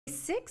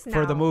156 now.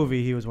 For the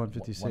movie, he was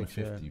 156.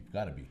 150. Yeah.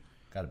 Gotta be.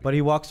 But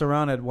he walks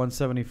around at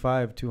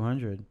 175,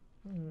 200.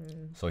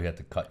 So he had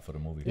to cut for the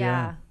movie.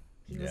 Yeah.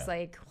 He was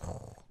like...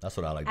 That's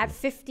what I like. At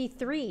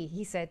 53,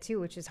 he said, too,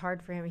 which is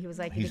hard for him. He was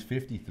like... He's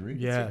 53?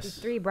 Yes.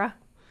 53, bruh.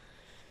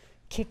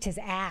 Kicked his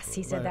ass,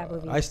 he said that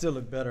movie. I still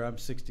look better. I'm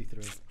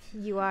 63.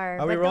 You are.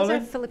 Are we but rolling?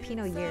 those are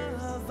Filipino years.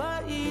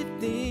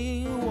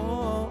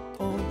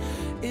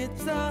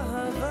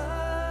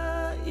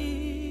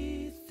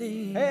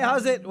 Hey,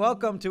 how's it?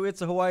 Welcome to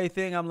It's a Hawaii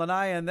Thing. I'm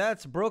Lanai, and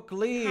that's Brook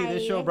Lee. Hi.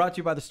 This show brought to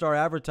you by the Star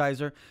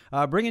Advertiser.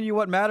 Bringing you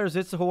what matters.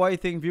 It's a Hawaii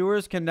Thing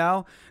viewers can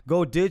now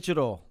go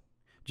digital.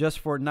 Just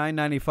for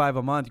 $9.95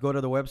 a month. Go to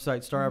the website,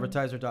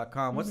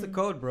 staradvertiser.com. What's the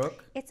code,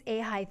 Brooke? It's a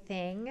high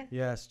thing.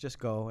 Yes, just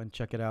go and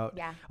check it out.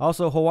 Yeah.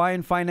 Also,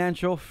 Hawaiian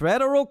Financial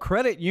Federal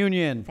Credit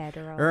Union.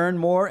 Federal. Earn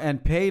more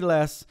and pay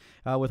less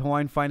with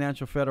Hawaiian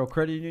Financial Federal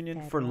Credit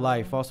Union for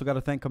life. Also got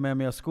to thank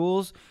Kamehameha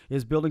Schools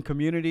is building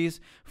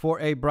communities for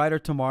a brighter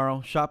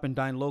tomorrow. Shop and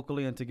dine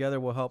locally, and together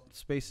we'll help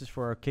spaces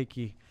for our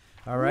keiki.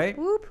 All right?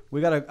 Whoop, whoop.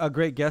 We got a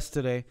great guest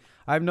today.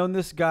 I've known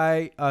this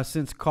guy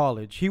since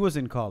college. He was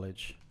in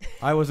college.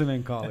 I wasn't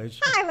in college.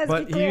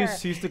 But he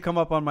used to come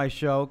up on my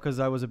show because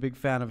I was a big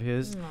fan of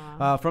his.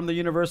 From the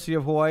University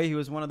of Hawaii, he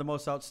was one of the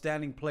most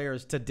outstanding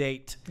players to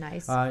date.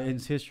 Nice. In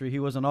his history. He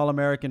was an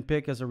All-American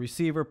pick as a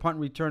receiver, punt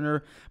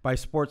returner by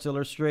Sports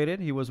Illustrated.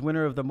 He was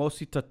winner of the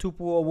Mosi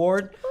Tatupu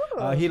Award.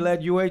 He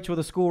led UH with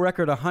a school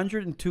record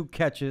 102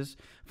 catches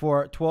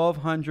for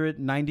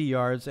 1,290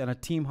 yards and a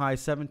team-high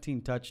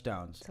 17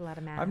 touchdowns. That's a lot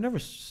of math. I've never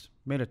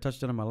made a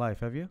touchdown in my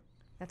life. Have you?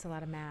 That's a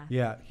lot of math.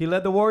 Yeah. He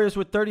led the Warriors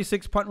with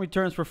 36 punt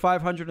returns for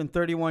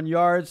 531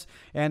 yards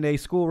and a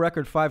school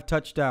record 5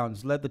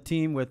 touchdowns. Led the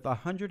team with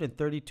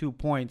 132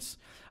 points.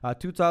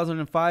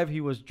 2005,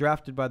 he was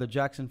drafted by the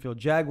Jacksonville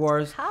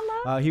Jaguars.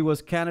 He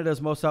was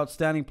Canada's most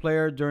outstanding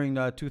player during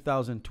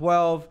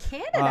 2012.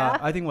 Canada?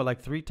 I think,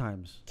 like 3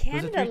 times.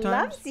 Canada was it 3 times?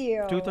 loves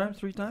you. 2 times?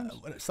 3 times?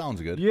 It sounds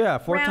good. Yeah,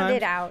 4 Round times.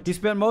 it out. He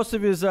spent most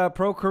of his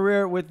pro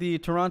career with the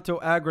Toronto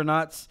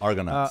Argonauts.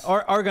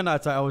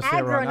 Argonauts, I always say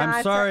it wrong.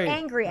 I'm sorry.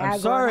 Angry I'm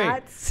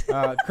sorry.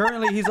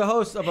 Currently, he's a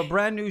host of a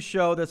brand new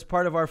show that's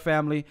part of our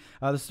family,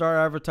 the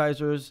Star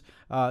Advertisers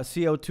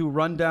CO2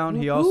 Rundown.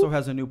 He also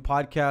has a new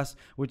podcast,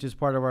 which is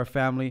part of our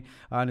family,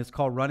 and it's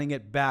called Running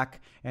It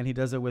Back, and he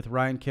does it with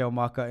Ryan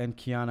Keomaka and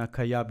Kiana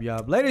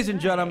Kayabyab. Ladies and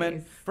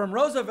gentlemen, from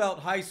Roosevelt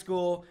High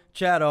School,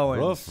 Chad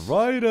Owens. Rough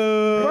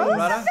Rider.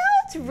 Roosevelt?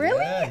 Really?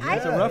 Yeah, I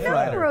he's a didn't Rough know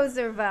Rider.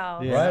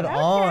 Roosevelt. Yeah. Right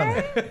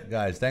on.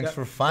 Guys, thanks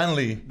for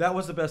finally That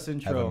was the best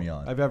intro having me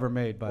on. I've ever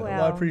made, by the way.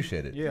 Well, I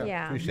appreciate it.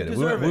 Yeah. Appreciate You it.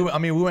 deserve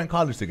We went to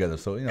college together,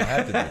 so I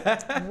had to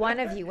do it. One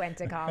of you went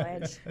to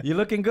college. You're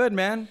looking good,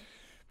 man.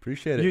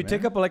 Appreciate it. You man.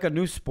 take up like a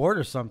new sport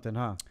or something,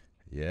 huh?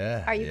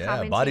 Yeah. Are you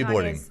commenting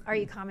bodyboarding. Are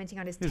you commenting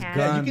on his His tan?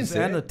 guns you can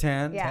say and it. the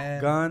tan.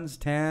 Yeah. Guns,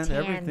 tan,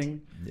 Tanned.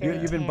 everything. Very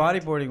You've been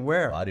tanned. bodyboarding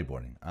where?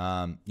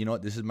 Bodyboarding. You know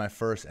what? This is my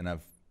first, and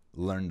I've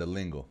learned the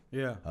lingo.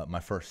 Yeah.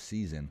 My first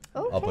season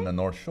Okay. up on the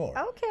North Shore.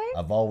 Okay.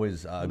 I've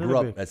always grew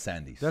up at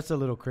Sandy's. That's a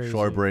little crazy.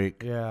 Shore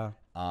break. Yeah.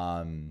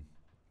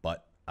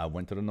 But I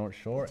went to the North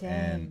Shore Dang.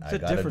 and It's I a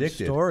got different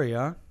addicted. story,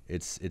 huh?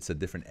 It's a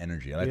different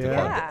energy. I like to Yeah.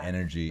 call it Yeah. the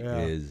energy Yeah.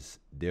 is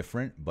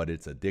different, but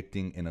it's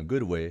addicting in a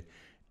good way.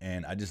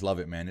 And I just love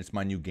it, man. It's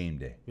my new game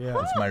day. Yeah.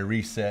 It's my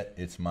reset.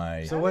 It's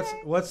my So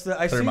what's the?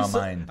 Clear my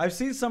mind. I've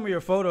seen some of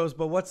your photos,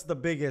 but what's the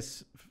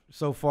biggest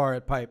so far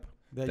at Pipe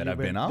That you've I've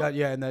been out?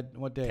 Yeah, in that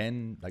what day?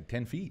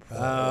 10 feet.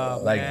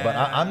 Oh, But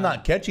I'm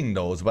not catching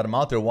those, but I'm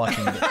out there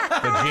watching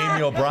the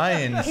Jamie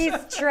O'Brien's He's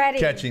treading.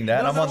 catching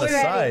that. I'm on the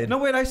side. No,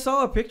 wait. I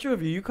saw a picture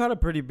of you. You caught a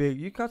pretty big.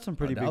 You caught some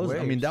pretty big waves.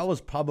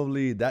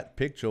 That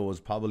picture was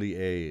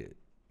probably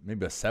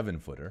maybe a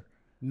 7-footer.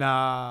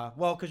 Nah,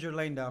 well, because you're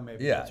laying down,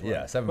 maybe. Yeah, that's why.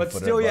 yeah, 7 But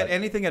footer, still, but- yet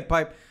anything at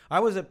Pipe.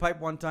 I was at Pipe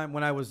one time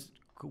when I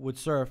would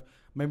surf.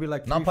 Maybe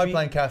like 3 Not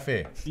Pipeline feet.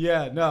 Cafe.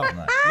 Yeah, no,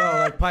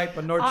 like Pipe,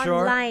 a North Shore,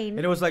 Online. and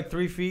it was like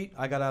 3 feet.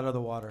 I got out of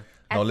the water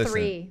At No, listen.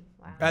 3.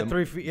 Wow. at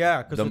 3 feet.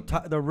 Yeah, because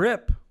the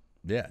rip.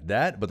 Yeah,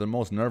 that. But the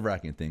most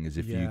nerve-wracking thing is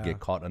if you Yeah. get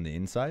caught on the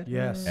inside.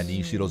 Yes. And then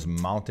you see those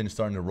mountains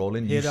starting to roll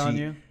in. Hit you on see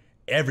you.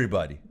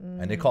 everybody,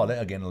 and they call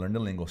it again. Learn the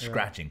lingo.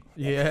 Scratching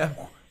Yeah.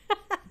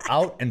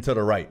 out and to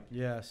the right.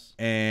 Yes.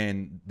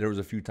 And there was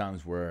a few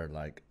times where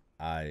like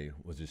I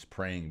was just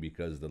praying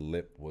because the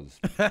lip was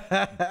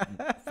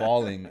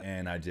falling,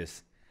 and I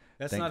just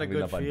That's not a thankfully good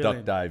enough, I feeling.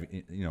 duck dive,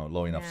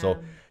 low enough. So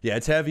yeah,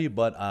 it's heavy,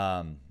 but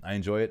I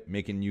enjoy it.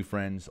 Making new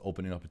friends,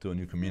 opening up into a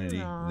new community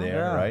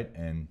there, Yeah. right?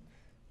 And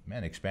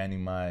man,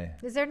 expanding my.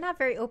 Because they're not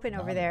very open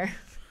over there.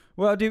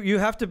 Well, dude, you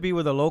have to be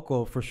with a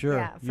local for sure.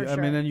 Yeah, for I sure.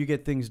 mean, then you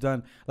get things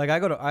done. Like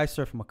I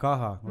surf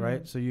Makaha,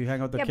 right? So you hang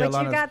out with the Yeah, but you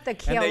Kealanas, got the and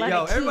they Kealana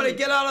yell, key. "Everybody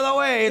get out of the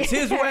way! It's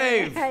his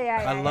wave!"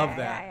 Yeah, I love yeah,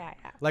 that.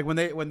 yeah. Like when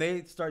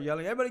they start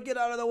yelling, "Everybody get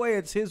out of the way!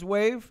 It's his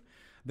wave!"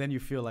 Then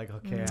you feel like,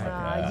 okay,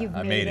 You've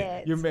I made made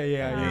it. you made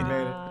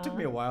it. It took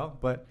me a while,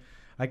 but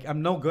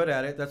I'm no good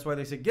at it. That's why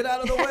they say, "Get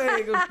out of the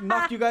way! Go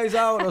knock you guys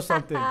out or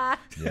something."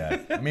 Yeah,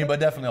 I mean,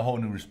 but definitely a whole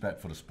new respect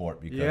for the sport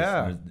because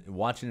Yeah.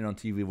 watching it on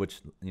TV, which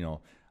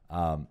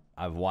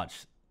I've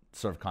watched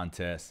surf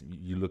contests,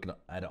 you look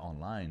at it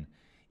online.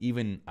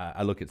 Even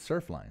I look at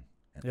Surfline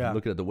and Yeah. I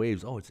look at the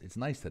waves. Oh, it's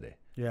nice today.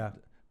 Yeah.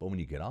 But when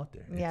you get out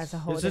there, Yeah, it's a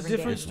whole It's a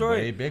different game. story.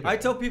 way bigger. I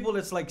tell people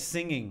it's like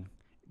singing.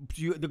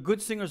 The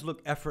good singers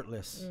look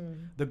effortless.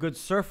 The good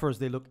surfers,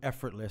 they look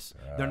effortless.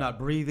 They're not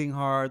breathing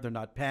hard. They're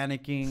not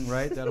panicking,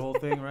 right? That whole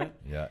thing, right?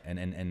 Yeah,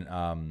 and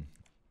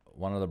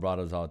one of the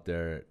brothers out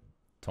there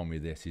told me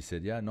this. He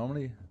said, "Yeah,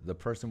 normally the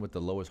person with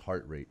the lowest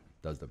heart rate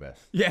does the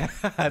best." Yeah,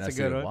 And that's I a said,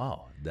 good one.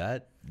 Wow,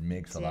 that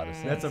makes a lot of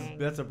Dang. sense.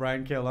 That's a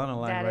Brian Kehlana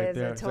line That right is a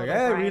there. It's like,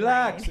 total hey, Brian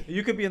relax. line.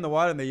 You could be in the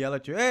water and they yell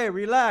at you, hey,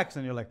 relax,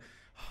 and you're like,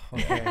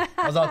 okay.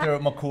 I was out there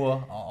with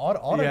Makua,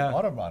 all Yeah.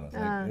 the brothers.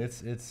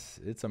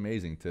 Like, it's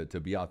amazing to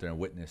be out there and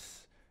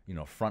witness,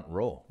 front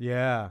row.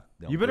 Yeah.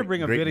 You know, You better great-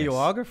 bring a greatness.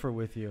 videographer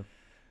with you.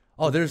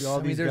 Oh, there's all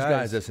these there's guys.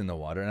 guys that's in the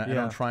water, and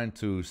Yeah. I'm trying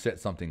to set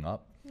something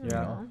up.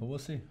 Yeah. But we'll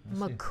see.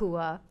 We'll see.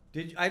 Makua.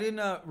 I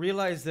didn't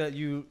realize that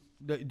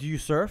do you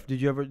surf? Do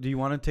you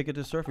want to take it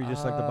to surf or you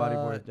just like the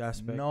bodyboard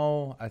aspect?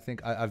 No, I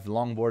think I've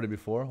longboarded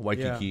before.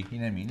 Waikiki. Yeah. You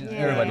know what I mean? Yeah.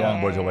 Everybody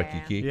longboards at Yeah.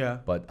 Waikiki. Yeah.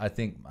 But I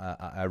think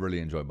I really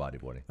enjoy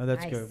bodyboarding. Oh,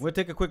 that's Nice. good. We'll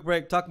take a quick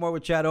break. Talk more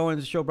with Chad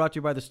Owens. The show brought to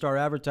you by the Star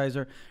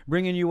Advertiser,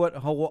 bringing you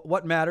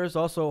what matters.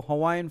 Also,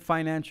 Hawaiian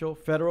Financial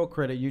Federal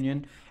Credit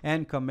Union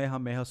and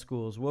Kamehameha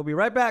Schools. We'll be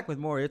right back with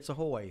more. It's a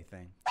Hawaii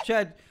thing.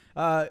 Chad,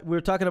 we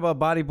were talking about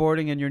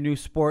bodyboarding and your new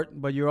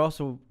sport, but you're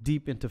also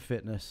deep into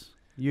fitness.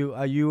 You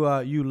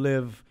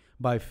live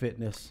by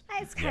fitness.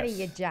 It's kind of Yes.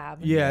 your job.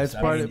 Yeah, it's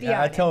part Let's of. be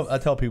I tell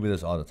honest. people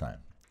this all the time.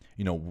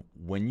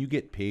 When you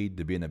get paid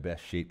to be in the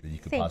best shape that you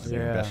could Thank possibly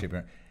be in you. the best shape,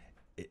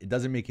 it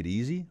doesn't make it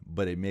easy,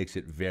 but it makes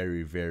it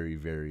very, very,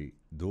 very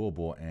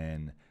doable,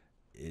 and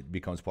it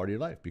becomes part of your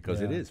life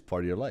because it Yeah. is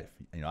part of your life.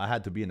 I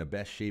had to be in the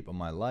best shape of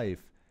my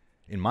life,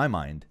 in my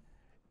mind,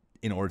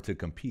 in order to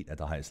compete at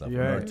the highest level.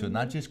 In Yeah. order to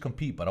not just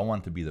compete, but I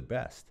want to be the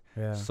best.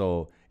 Yeah.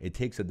 So it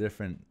takes a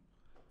different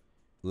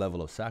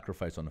level of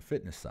sacrifice on the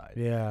fitness side.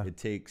 Yeah. It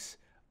takes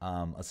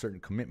a certain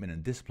commitment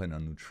and discipline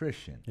on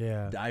nutrition.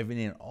 Yeah. Diving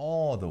in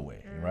all the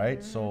way,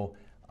 right? So,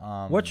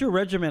 What's your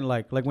regimen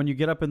like? Like when you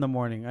get up in the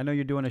morning, I know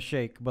you're doing a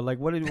shake, but like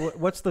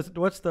what's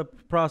the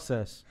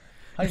process?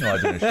 how you know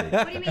I do a shake?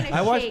 What do you mean a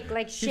I watch- shake?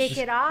 Like shake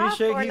it off? He's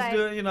shaking. or He's like,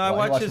 doing. I Well,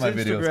 watch watch his my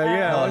Instagram. videos.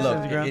 Yeah, I No, watch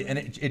look, his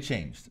Instagram. it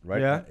changed,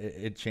 right? Yeah.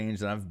 It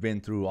changed, and I've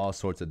been through all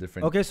sorts of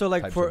different. Okay, so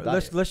like types for of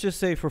diets. let's just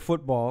say for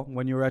football,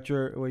 when you're at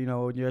your when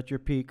you're at your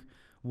peak,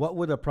 what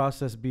would the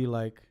process be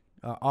like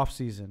off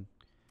season?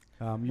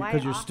 Why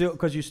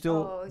Because you still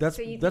Oh, that's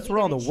so you think that's you're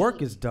where all gonna the work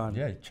cheat. is done.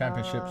 Yeah,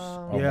 championships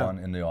are Yeah. won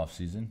in the off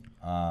season.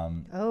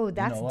 Oh,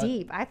 that's what?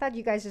 deep. I thought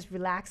you guys just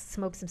relaxed,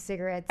 smoked some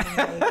cigarettes.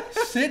 And like,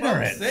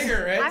 Cigarettes.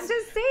 I'm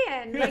just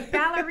saying, like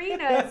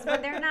ballerinas,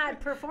 when they're not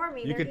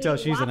performing, You they're could tell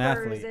eating she's an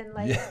Whoppers athlete. And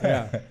like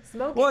Yeah.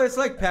 smoking. Well, it's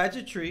like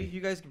pageantry.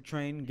 You guys can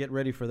train, get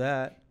ready for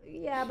that.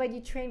 Yeah, but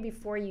you train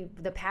before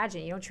the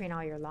pageant. You don't train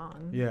all year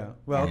long. Yeah.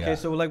 Well, okay. Yeah.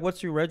 So like,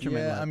 what's your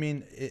regimen? Yeah, like? I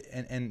mean,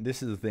 and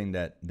this is the thing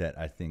that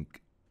I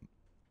think,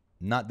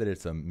 not that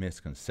it's a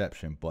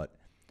misconception, but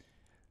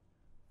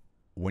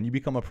when you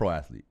become a pro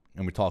athlete,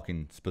 and we're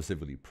talking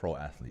specifically pro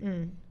athlete,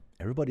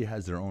 everybody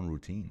has their own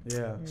routine.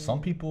 Yeah.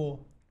 Some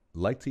people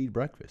like to eat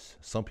breakfast.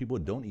 Some people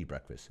don't eat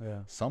breakfast. Yeah.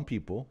 Some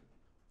people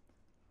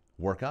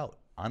work out.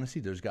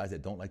 Honestly, there's guys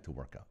that don't like to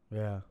work out,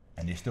 Yeah.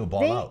 and they still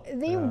ball out.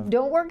 They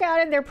don't work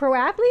out and they're pro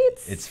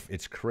athletes.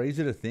 It's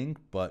crazy to think,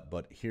 but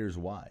here's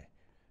why.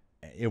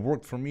 It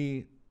worked for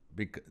me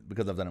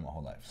because I've done it my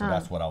whole life, so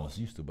that's what I was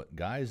used to. But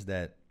guys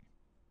that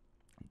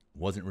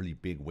wasn't really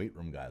big weight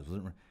room guys,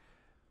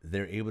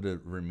 they're able to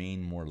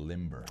remain more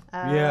limber. Yeah.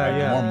 Right? The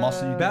Yeah. more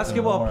muscle you get, the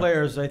Basketball more-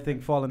 players, I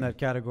think, fall in that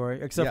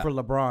category, except Yeah. for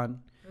LeBron.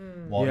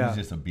 Well, Yeah. he's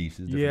just a beast.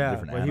 He's different, Yeah,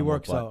 different but he animal,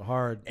 works out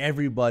hard.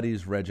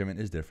 Everybody's regimen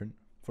is different.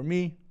 For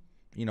me,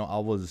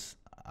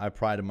 I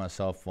prided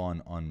myself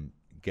on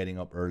getting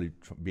up early,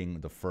 being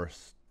the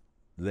first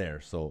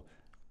there. So,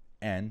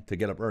 and to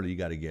get up early, you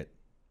got to get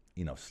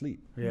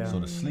sleep. Yeah. So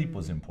the sleep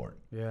was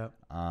important. Yeah.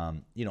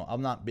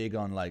 I'm not big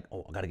on like,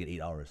 oh, I got to get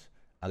 8 hours.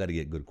 I got to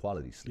get good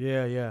quality sleep.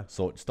 Yeah. Yeah.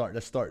 So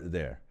let's start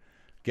there.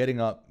 Getting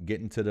up,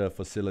 getting to the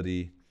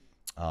facility,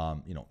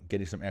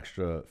 getting some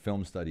extra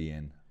film study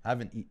in. I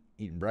haven't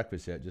eaten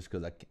breakfast yet just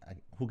because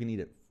who can eat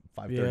at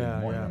 5:30 in Yeah,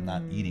 the morning? yeah. I'm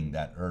not eating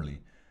that early.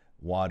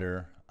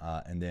 Water,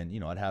 and then,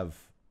 I'd have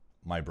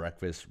my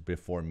breakfast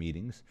before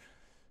meetings.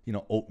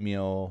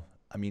 Oatmeal.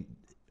 I mean,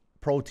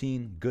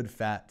 protein, good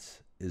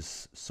fats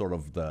is sort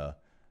of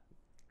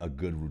a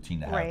good routine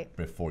to have Right.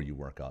 before you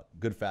work out.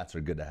 Good fats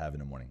are good to have in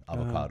the morning.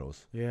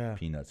 Avocados, Yeah.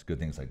 peanuts, good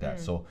things like that.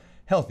 So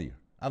healthy.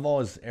 I've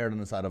always erred on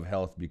the side of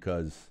health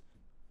because,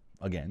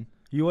 again,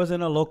 You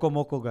wasn't a loco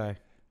moco guy.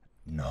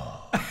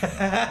 no,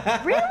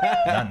 Really?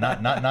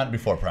 not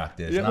before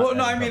practice. Yeah, not well,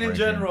 no, as I mean in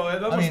preparation. general.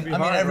 That I must mean, be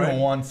hard, every right?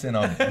 once in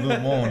a blue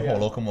moon,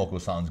 loco moco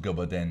sounds good,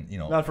 but then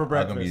Not for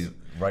I'm gonna be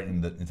breakfast. right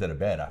instead of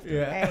bed after.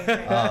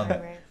 Yeah.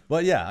 Right.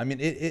 But yeah, I mean,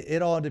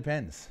 it all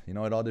depends. It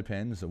all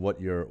depends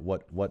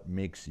what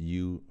makes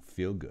you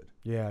feel good.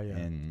 Yeah. Yeah.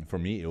 And for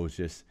me, it was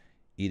just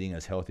eating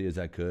as healthy as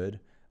I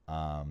could,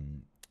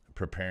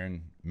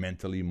 preparing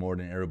mentally more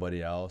than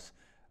everybody else,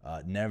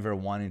 never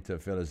wanting to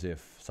feel as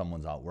if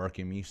someone's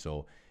outworking me.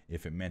 So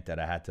if it meant that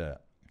I had to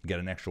get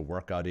an extra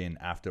workout in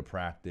after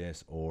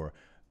practice, or,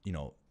 you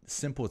know,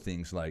 simple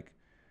things like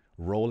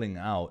rolling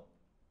out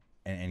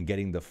and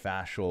getting the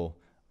fascial,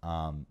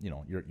 you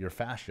know, your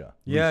fascia.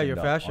 Yeah, your loosened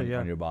up fascia,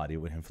 on your body.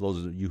 And for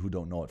those of you who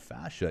don't know what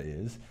fascia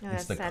is, No,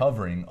 it's the that's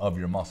covering of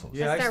your muscles.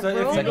 Yeah, It's I that if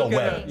you rolling look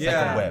at thing. It's like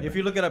a web. if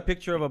you look at a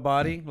picture of a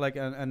body, like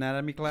an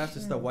anatomy class,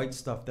 it's the white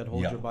stuff that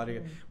holds Yeah. your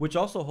body, which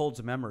also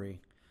holds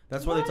memory.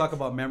 That's why they talk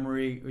about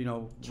memory, you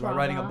know,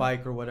 riding a Trauma.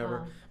 bike or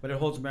whatever. Oh. But it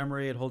holds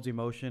memory, it holds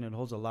emotion, it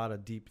holds a lot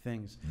of deep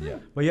things. Yeah.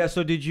 But yeah,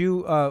 so did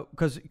you,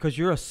 because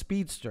you're a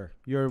speedster,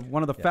 you're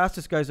one of the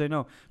fastest guys I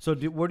know. So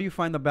where do you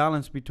find the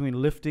balance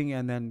between lifting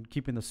and then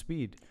keeping the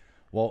speed?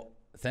 Well,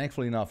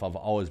 thankfully enough, I've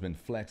always been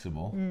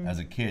flexible as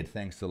a kid,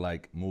 thanks to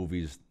like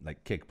movies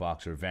like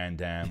Kickboxer, Van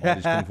Damme, all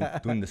these kung fu,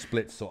 doing the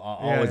splits. So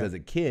I always, Yeah. as a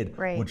kid,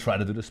 Right. would try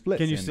to do the splits.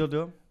 Can you and still do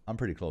them? I'm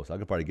pretty close. I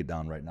could probably get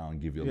down right now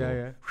and give you a Yeah, little.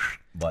 yeah.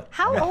 But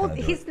How I'm not old? gonna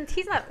do He's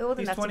it. not old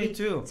He's enough 22.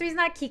 to be. So he's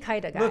not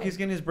Kikaida guy. Look, he's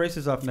getting his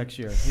braces off next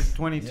year. He's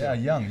 22. Yeah,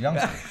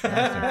 youngster.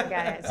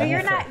 Got it. So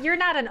you're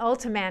not an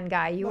Ultraman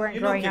guy. You weren't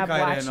you know growing up Kikaida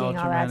and watching all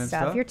Ultraman that and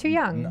stuff. stuff. You're too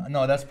young.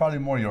 No, that's probably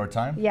more your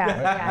time. Yeah,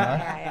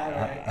 Right?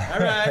 yeah. All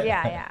right.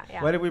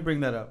 Yeah. Why did we bring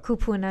that up?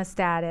 Kupuna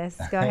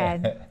status. Go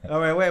ahead. All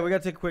right, wait. We got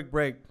to take a quick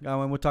break,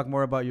 and we'll talk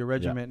more about your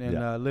regiment and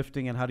yeah.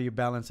 lifting and how do you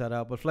balance that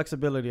out. But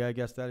flexibility, I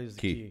guess, that is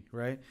the Key. key,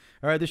 right?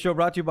 All right, this show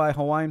brought to you by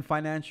Hawaiian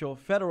Financial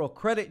Federal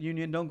Credit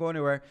Union. Don't go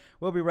anywhere.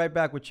 We'll be right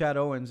back with Chad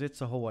Owens.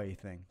 It's a Hawaii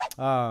thing.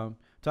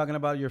 Talking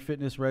about your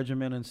fitness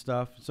regimen and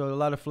stuff. So a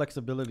lot of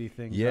flexibility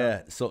things.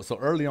 Yeah. So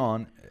early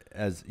on,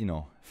 as you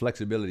know,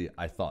 flexibility,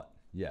 I thought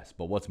yes,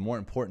 but what's more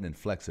important than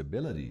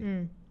flexibility,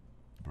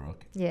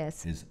 Brooke,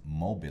 Yes. is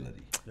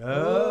mobility.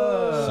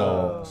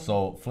 Oh.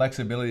 So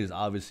flexibility is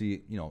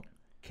obviously, you know,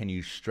 can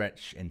you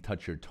stretch and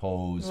touch your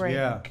toes, Right.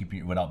 Yeah. keep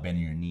your, without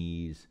bending your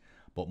knees?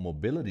 But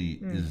mobility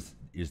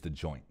is the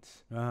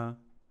joints, Uh-huh.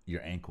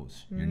 your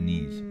ankles, your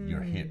knees,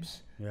 your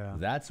hips. Yeah.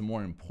 That's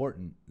more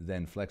important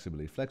than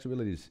flexibility.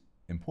 Flexibility is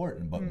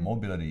important, but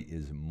mobility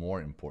is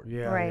more important.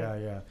 Yeah, Right.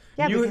 yeah.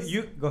 Yeah, you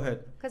because- go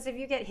ahead. Because if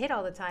you get hit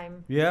all the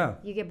time, Yeah.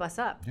 you get bust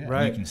up. Yeah,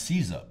 Right. You can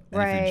seize up.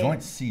 And if Right. your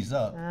joints seize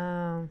up,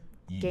 Oh,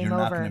 game you're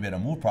not over. going to be able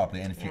to move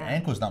properly. And if your Yeah.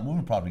 ankle's not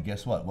moving properly,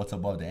 guess what? What's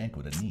above the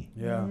ankle? The knee.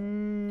 Yeah.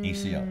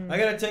 ACL. I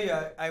gotta tell you,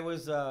 I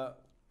was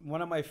one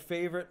of my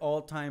favorite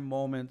all-time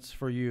moments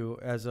for you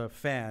as a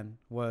fan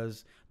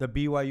was the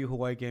BYU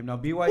Hawaii game. Now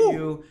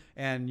BYU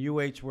and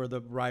UH were the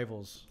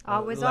rivals.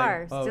 Always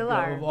are, still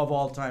are. Of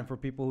all time. For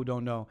people who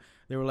don't know,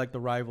 they were like the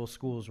rival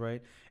schools,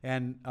 right?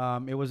 And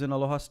it was in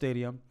Aloha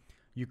Stadium.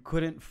 You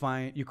couldn't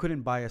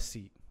buy a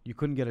seat. You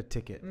couldn't get a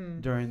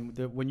ticket during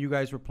when you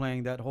guys were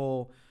playing that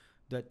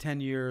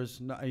 10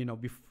 years, you know,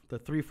 the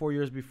 3-4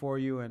 years before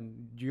you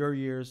and your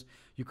years,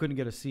 you couldn't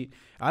get a seat.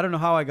 I don't know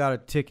how I got a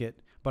ticket,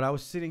 but I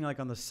was sitting like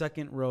on the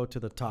second row to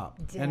the top.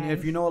 And if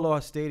Dang. you know Aloha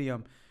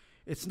Stadium,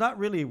 it's not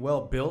really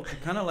well built.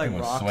 It kind of like It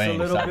was rocks a swaying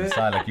little side to bit.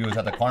 side like you was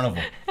at the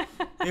carnival.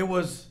 It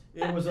was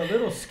a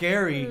little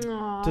scary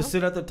to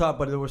sit at the top,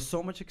 but there was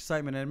so much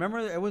excitement. And remember,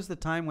 it was the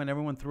time when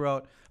everyone threw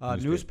out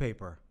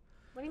newspaper.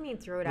 What do you mean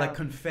throw it Like out?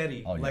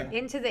 confetti. Oh, yeah. Like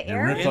Into the They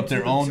air? ripped up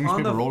their own on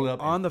newspaper, the- rolled it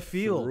up on and the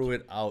field. threw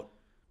it out.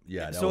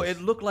 Yeah. That So was,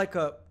 it looked like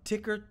a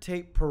ticker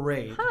tape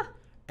parade,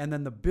 and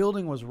then the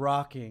building was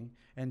rocking.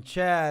 And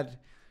Chad,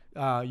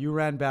 you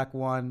ran back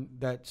one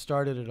that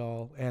started it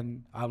all,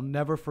 and I'll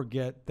never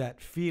forget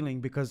that feeling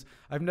because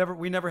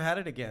we never had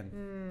it again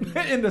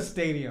in the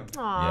stadium.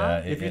 Aw. Yeah,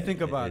 If you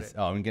think about it's- it.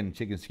 Oh, I'm getting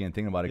chicken skin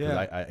thinking about it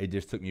because Yeah. it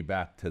just took me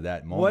back to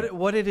that moment.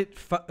 What did it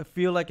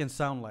feel like and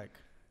sound like?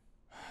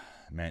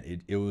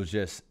 Man, it was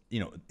just, you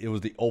know, it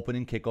was the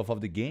opening kickoff of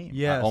the game.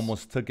 Yes. I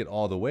almost took it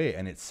all the way,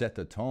 and it set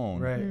the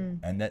tone. Right.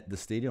 And that the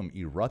stadium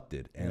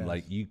erupted, and Yes.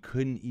 like you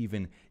couldn't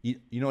even, you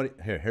know what?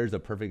 Here's a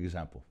perfect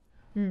example.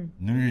 New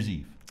Year's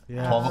Eve,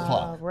 Yeah. 12 Oh,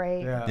 o'clock.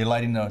 right. Yeah. They're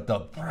lighting the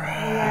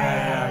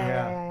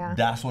Yeah.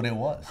 That's what it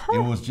was. It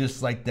was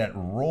just like that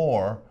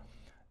roar,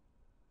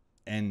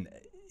 and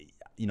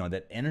you know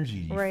that energy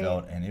you Right.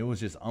 felt, and it was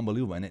just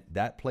unbelievable. And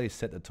that play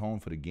set the tone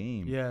for the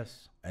game.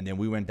 Yes. And then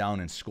we went down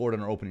and scored on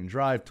our opening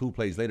drive. 2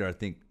 plays later, I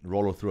think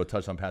Rolo threw a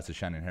touchdown pass to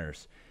Shannon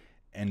Harris.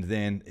 And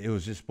then it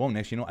was just boom.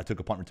 Next, you know, I took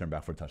a punt return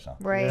back for a touchdown.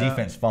 Right. Yeah.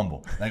 Defense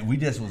fumble. Like we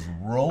just was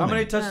rolling. How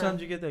many touchdowns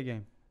did you get that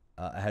game?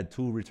 I had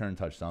 2 return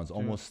touchdowns,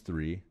 almost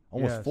 3,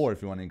 almost Yes. 4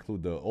 if you want to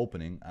include the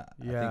opening. I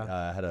think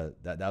I had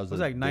that was was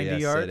the like 90 day I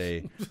yards? set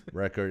a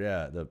record.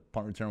 Yeah, the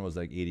punt return was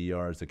like 80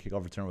 yards. The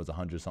kickoff return was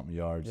 100 something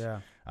yards.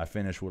 Yeah. I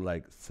finished with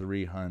like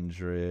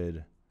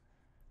 300.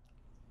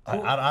 I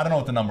don't know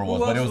what the number was,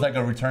 but it else was like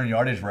a return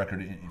yardage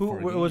record. Who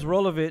it was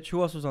Rolovich?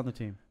 Who else was on the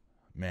team?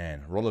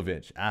 Man,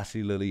 Rolovich,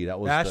 Ashley Lilly. That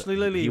was Ashley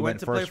Lilly. He went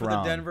to play for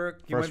round. the Denver.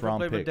 He First went to round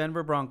play for pick.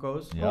 Denver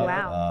Broncos. Yeah. Oh,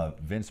 wow.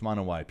 Vince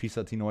Manawai,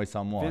 Pisa Tinoi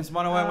Samoa. Vince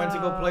Manawai went to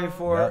go play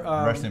for.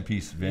 Yeah, rest in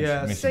peace, Vince.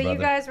 yes. Miss So you brother.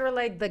 guys were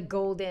like the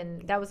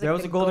golden. That was like That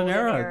was the a golden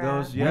era.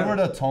 Those, yeah. We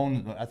were the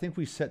tone. I think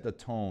we set the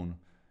tone.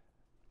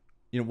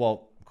 You know,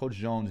 well, Coach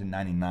Jones in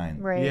 '99.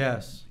 Right.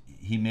 Yes.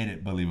 He made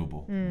it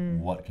believable.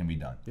 What can be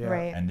done? Yeah.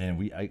 Right. And then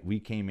we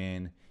came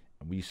in,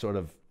 we sort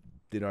of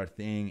did our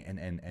thing and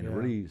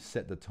really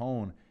set the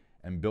tone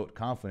and built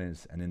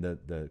confidence. And in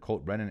the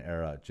Colt Brennan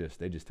era,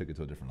 they just took it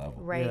to a different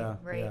level. Right, Yeah,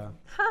 right. yeah.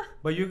 Huh.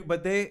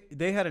 But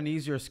they had an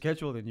easier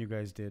schedule than you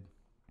guys did,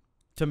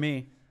 to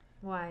me.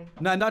 Why?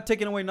 Not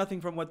taking away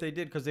nothing from what they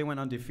did because they went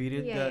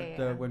undefeated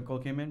Yeah. when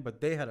Colt came in, but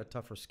they had a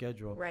tougher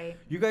schedule. Right.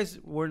 You guys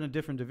were in a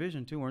different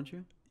division too, weren't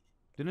you?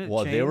 Didn't it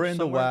Well, change they were in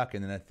somewhere? the WAC,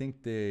 and then I think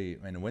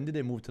when did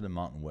they move to the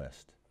Mountain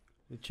West?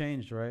 It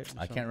changed, right?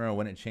 I can't remember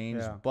when it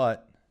changed, Yeah.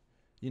 but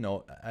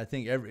I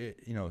think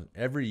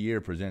every year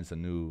presents a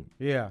new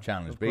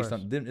challenge of based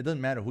course. on. It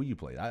doesn't matter who you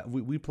played.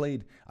 We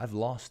played. I've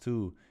lost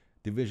to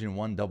Division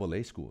I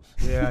AA schools.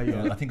 Yeah,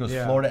 I think it was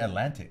Florida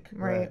Atlantic.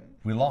 Right.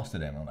 We lost to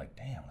them. I'm like,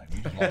 damn,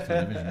 we just lost to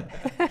a division.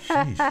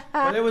 Sheesh.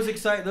 But it was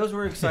exciting. Those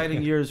were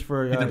exciting years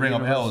for. Hate to bring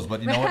up L's, but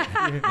you know what?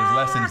 There's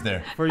lessons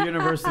there. For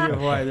University of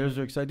Hawaii. Those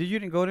were exciting. Did you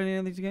didn't go to any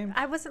of these games?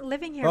 I wasn't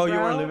living here, Oh, bro. you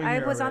weren't living I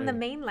here was on the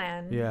already.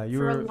 mainland. Yeah, you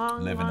for were a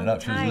long, Living long it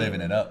up. She time. was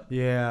living it up.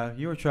 Yeah,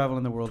 you were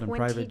traveling the world in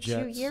private 22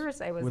 jets. years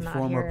I was with not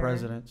former here.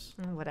 presidents.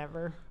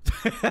 Whatever.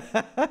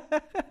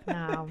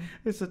 No.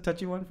 It's a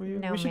touchy one for you.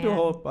 No, we should do a man.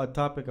 whole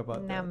topic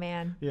about No, that.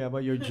 man. Yeah,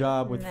 about your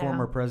job with No.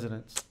 former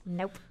presidents.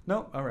 Nope.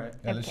 No, all right.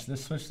 Yeah,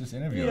 let's switch this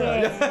interview.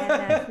 Yeah,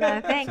 that's not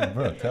a thing. So,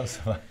 Brooke, tell us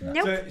about that.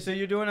 Nope. So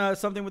you're doing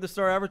something with the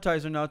Star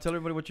Advertiser now. Tell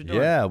everybody what you're doing.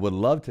 Yeah, would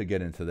love to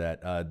get into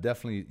that.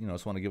 Definitely,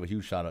 just want to give a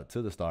huge shout out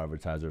to the Star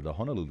Advertiser, the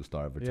Honolulu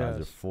Star Advertiser,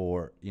 Yes.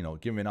 for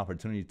giving me an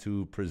opportunity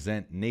to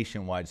present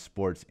nationwide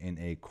sports in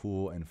a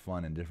cool and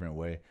fun and different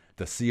way.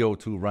 The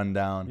CO2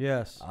 rundown.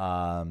 Yes.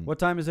 What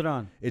time is it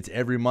on? It's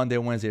every Monday,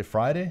 Wednesday,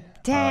 Friday.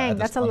 Dang,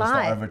 that's a on the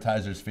Star lot.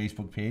 Advertiser's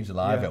Facebook page,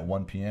 live Yeah. at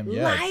 1 p.m.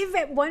 Yeah, Live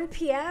at 1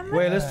 p.m.?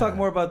 Wait, let's talk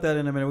more about that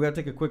in a minute. We got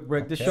to take a quick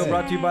break. This show Okay.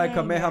 brought to you by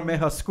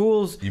Kamehameha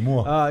Schools.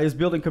 Imua. Is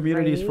building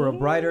communities for a Right.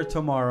 brighter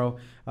tomorrow.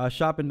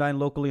 Shop and dine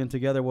locally, and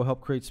together we'll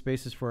help create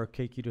spaces for our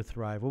keiki to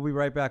thrive. We'll be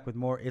right back with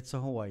more It's a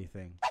Hawaii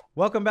Thing.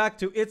 Welcome back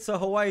to It's a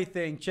Hawaii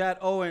Thing. Chad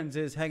Owens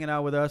is hanging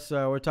out with us.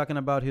 We're talking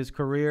about his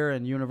career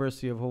and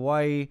University of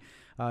Hawaii,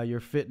 your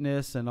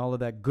fitness, and all of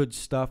that good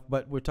stuff.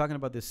 But we're talking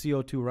about the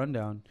CO2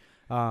 rundown.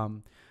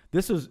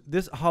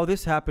 How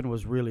this happened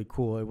was really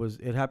cool.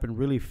 It happened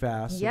really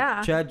fast.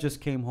 Yeah. Chad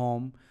just came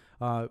home.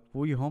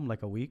 Were you home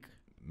like a week?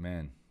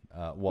 Man.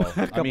 A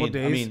I couple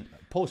days. I mean,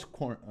 post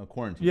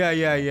quarantine. Yeah.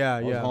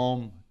 I was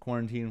home,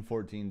 quarantine,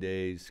 14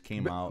 days,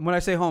 came out. When I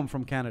say home,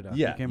 from Canada.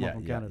 Yeah, You came up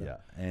from Canada.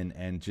 Yeah.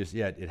 And just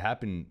it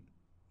happened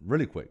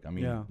really quick. I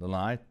mean, Yeah.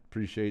 Lanai,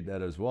 appreciate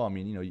that as well. I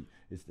mean,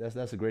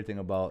 that's a great thing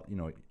about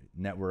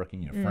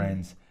networking, your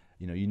friends.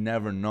 You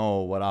never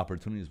know what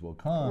opportunities will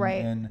come,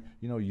 Right. and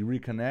you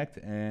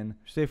reconnect and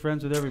Stay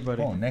friends with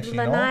everybody. next thing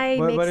you know, Lanai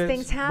makes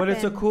things happen. But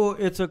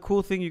it's a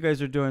cool thing you guys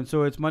are doing.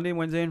 So it's Monday,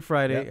 Wednesday, and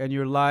Friday, and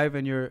you're live,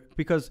 and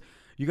because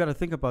you got to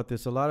think about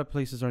this. A lot of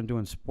places aren't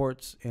doing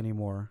sports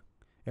anymore,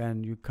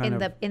 and you kind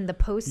of in the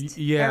post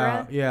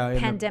era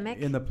pandemic.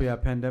 in the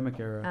pandemic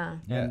era,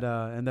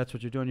 Yeah. and that's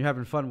what you're doing. You're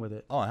having fun with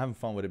it. Oh, I'm having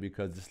fun with it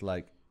because it's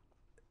like,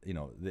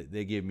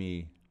 they give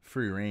me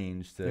free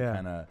range to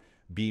kind of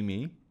be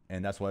me.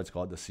 And that's why it's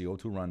called the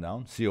CO2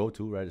 Rundown.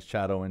 CO2, right? It's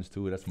Chad Owens,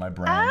 too. That's my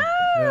brand.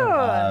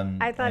 Oh,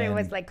 I thought it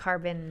was like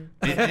carbon.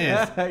 It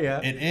is.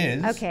 Yeah. It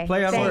is. Okay.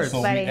 Play on thanks, words.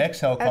 So buddy. we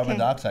exhale carbon Okay,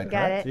 dioxide,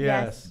 got correct? it.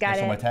 Yes. Yes. Got That's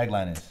it. what my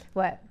tagline is.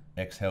 What?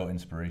 Exhale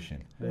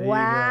inspiration. There you go.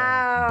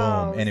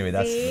 Wow. Boom. Anyway,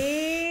 that's-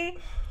 See?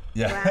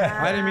 Yeah.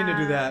 I didn't mean to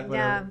do that. But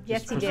Yeah. just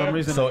Yes, you for did. some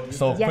reason. So Yes,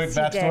 quick you did.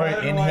 backstory.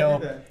 I don't know why I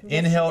did that.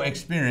 Inhale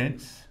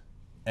experience.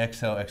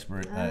 Exhale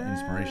inspiration.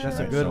 That's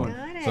a right? good So- one.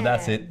 So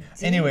that's it.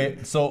 Anyway,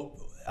 so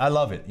I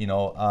love it,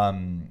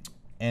 and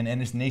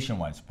it's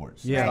nationwide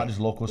sports. Yeah. It's not just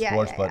local Yeah,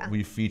 sports, yeah, but yeah.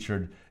 we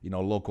featured,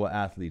 local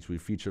athletes. We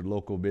featured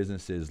local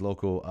businesses,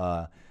 local,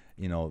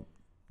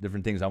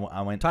 different things.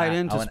 I went Tied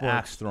into I went sports.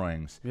 axe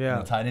throwings.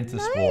 Yeah. Tied into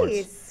sports.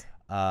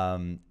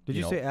 Nice. Did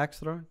you say axe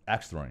throwing?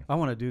 axe throwing? I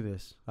want to do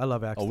this. I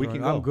love axe Oh, we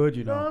throwing. can go. I'm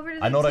good, Go over to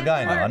the I know the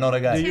guy timber. now. I know the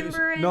guy. Do you-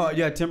 Timber and- no,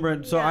 yeah, timber.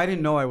 And, so Yeah. I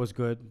didn't know I was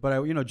good, but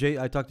Jay.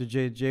 I talked to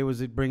Jay. Jay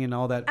was bringing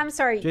all that. I'm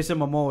sorry. Jason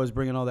Momoa was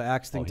bringing all the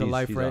axe thing to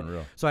life, he's right?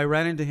 unreal. So I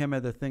ran into him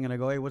at the thing, and I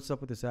go, "Hey, what's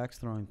up with this axe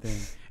throwing thing?"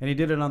 And he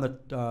did it on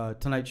the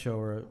Tonight Show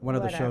or one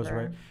of the shows, Whatever.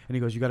 right? And he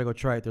goes, "You got to go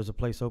try it. There's a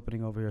place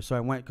opening over here." So I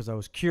went because I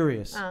was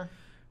curious.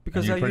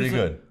 Because And you're I pretty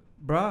usually- good.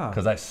 bruh.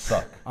 Because I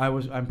suck.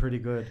 I'm pretty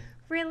good.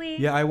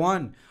 Really? Yeah, I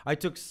won. I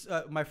took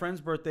my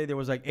friend's birthday. There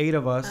was like 8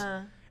 of us,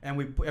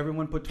 and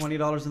everyone put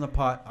 $20 in the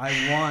pot. I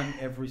won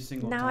every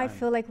single time. Now I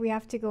feel like we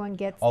have to go and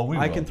get. Oh, we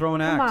I will. can throw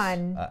an Come axe.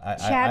 on, I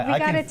Chad. We I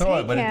gotta can throw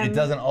take it, but him. it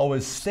doesn't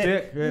always stick.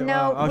 Stick. Yeah,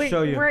 No, I'll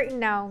show you.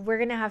 We're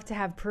gonna have to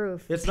have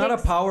proof. It's not a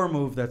Pix- power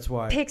move. That's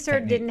why. Pixar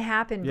Technique. didn't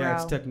happen, bro. Yeah,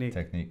 it's technique.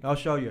 Technique. I'll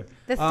show you.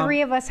 The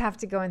three of us have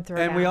to go and throw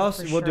it And we out,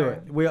 also for we'll do sure.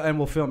 it.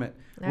 We'll film it.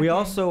 Okay. We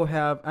also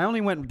have. I only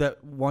went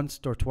that once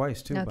or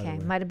twice too. By the Okay,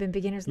 way. might have been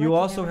beginner's. You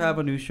luck, also never have know.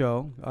 a new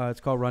show. It's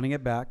called Running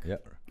It Back. Yeah.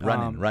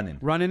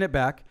 Running. It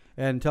Back,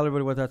 and tell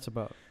everybody what that's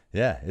about.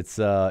 Yeah, it's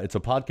a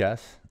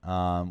podcast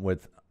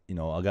with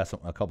I got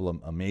a couple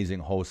of amazing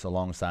hosts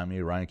alongside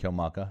me. Ryan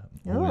Kilmaka,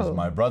 who is Oh.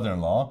 my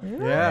brother-in-law,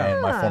 Yeah.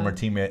 and my former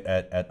teammate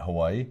at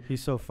Hawaii.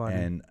 He's so funny.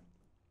 And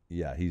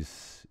yeah,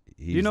 he's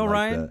you know like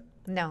Ryan?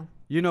 No.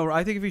 You know,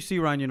 I think if you see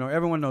Ryan, you know,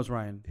 everyone knows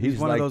Ryan. He's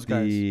one like of those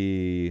guys.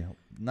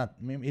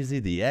 Is he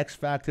the X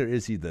factor?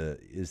 He's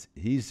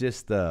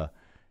just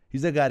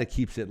he's the guy that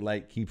keeps it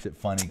light, keeps it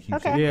funny,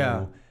 keeps it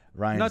cool.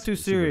 Ryan's not too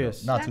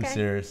serious. Not too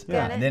serious.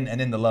 Yeah. And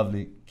then the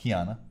lovely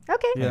Kiana.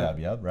 Okay.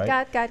 Yeah. Right.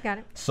 Got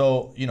it.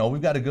 So, you know,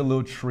 we've got a good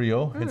little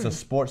trio. It's a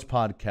sports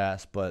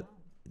podcast, but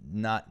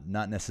not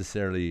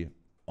necessarily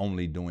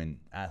only doing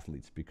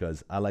athletes,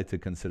 because I like to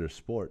consider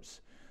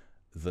sports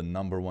the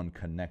number one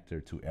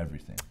connector to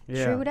everything.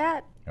 Yeah. True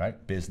that. Right?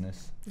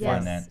 Business, Yes.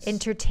 finance,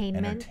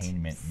 Entertainment,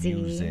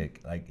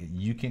 music. Like,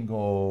 you can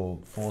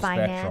go full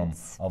Finance,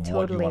 spectrum of what you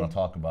totally. want to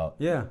talk about.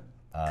 Yeah.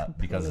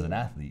 Because as an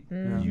athlete,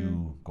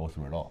 you go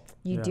through it all.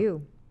 You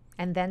do.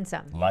 And then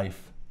some.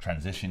 Life,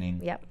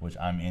 transitioning, Yep. which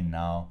I'm in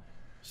now.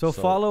 So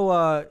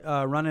follow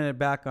Running It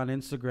Back on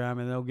Instagram,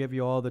 and they'll give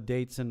you all the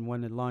dates and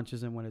when it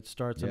launches and when it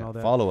starts and all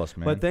that. Follow us,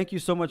 man. But thank you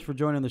so much for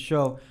joining the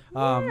show.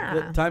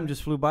 The time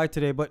just flew by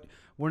today, but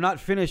we're not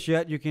finished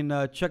yet. You can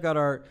check out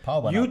our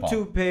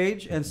YouTube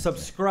page and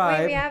subscribe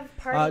Wait, we have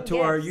parting to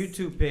our gifts.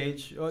 YouTube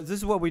page. This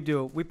is what we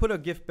do. We put a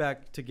gift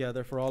bag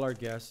together for all our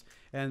guests,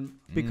 and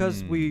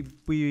because we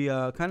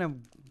kind of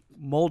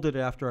molded it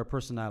after our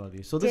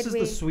personality. So this is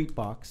the sweet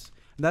box.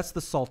 And that's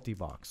the salty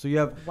box. So you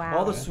have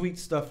all the sweet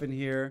stuff in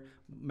here,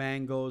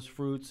 mangoes,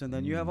 fruits, and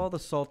then you have all the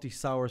salty,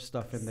 sour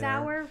stuff in there.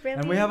 Sour, really?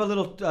 And we have a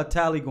little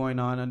tally going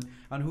on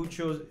who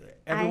chose.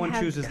 Everyone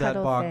chooses that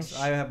box.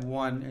 I have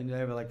one, and I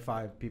have like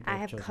 5 people. I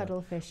have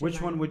cuttlefish.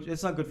 Which one would?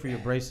 It's not good for your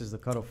braces, the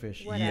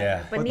cuttlefish. Whatever.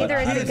 Yeah, But neither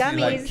is the honestly, gummies.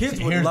 like,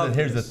 Kids would love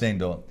here's the this. thing,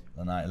 though.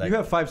 Lanai, like, You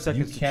have 5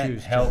 seconds you to can't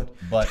choose, help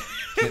Chad. but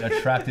get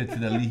attracted to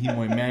the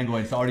lihimoy mango.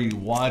 It's already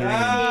watering.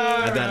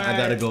 I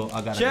gotta go.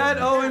 Chad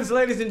Owens,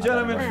 ladies and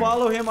gentlemen, go.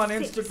 follow him on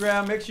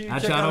Instagram. Make sure you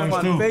check Chad out him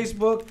on Owens,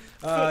 Facebook.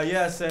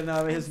 Yes, and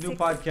his new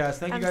podcast.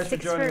 Thank you I'm guys for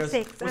 6 joining for us.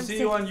 6. We'll I'm see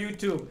you 6. on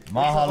YouTube.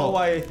 Mahalo. It's a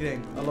Hawaii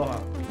thing.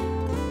 Aloha.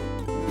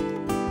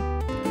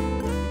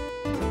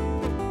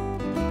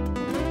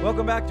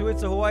 Welcome back to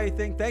It's a Hawaii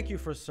Thing. Thank you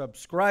for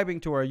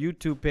subscribing to our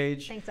YouTube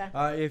page. Thanks, Zach.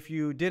 If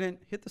you didn't,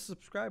 hit the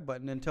subscribe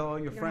button and tell all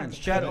your friends.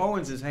 Chad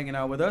Owens is hanging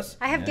out with us.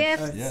 I have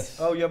gifts. Yes.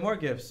 Oh, you have more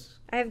gifts.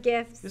 I have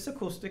gifts. This is a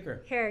cool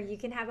sticker. Here, you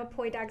can have a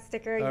Poi Dog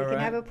sticker. You All can right.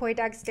 have a Poi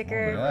Dog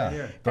sticker. Yeah.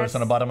 here. First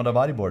on the bottom of the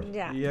bodyboard.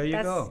 Yeah. Yeah, you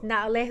That's go.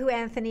 Naolehu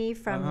Anthony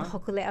from Uh-huh.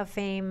 Hokulea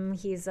fame.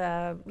 He's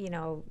a,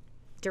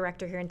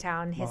 director here in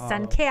town. His Wow.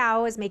 son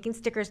Keao is making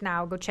stickers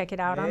now. Go check it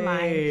out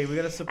online. Hey, we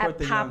got to support At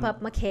the Pop young.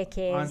 Up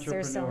Makekes.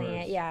 They're selling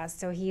entrepreneurs. it. Yeah.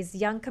 So he's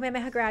young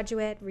Kamehameha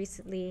graduate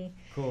recently.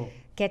 Cool.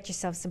 Get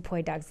yourself some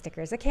Poi Dog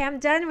stickers. Okay, I'm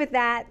done with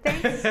that.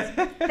 Thanks.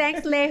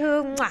 Thanks,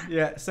 Lehu. Mwah.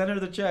 Yeah, send her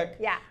the check.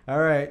 Yeah. All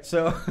right.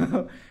 So,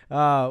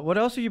 what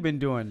else have you been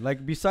doing?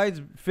 Like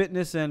besides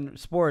fitness and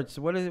sports,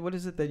 what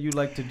is it that you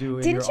like to do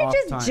in Didn't your you off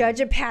just time?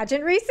 judge a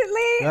pageant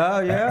recently? Oh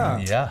yeah.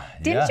 Yeah.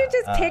 Didn't you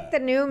just pick the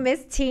new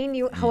Miss Teen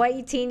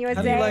Hawaii Teen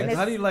USA?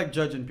 How do you like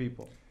judging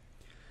people?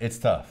 It's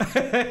tough.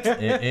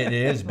 it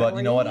is, but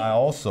you know what? I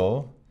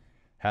also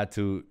had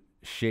to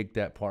shake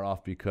that part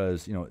off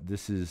because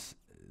this is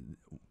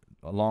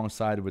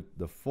alongside with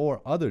the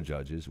 4 other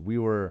judges. We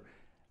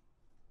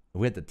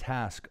had the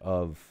task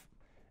of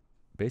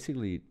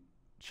basically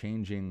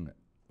changing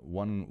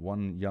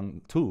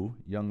two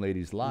young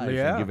ladies' lives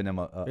Yeah. and giving them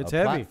a It's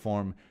heavy.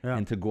 platform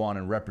and to go on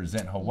and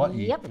represent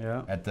Hawaii Yep.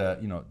 Yeah. at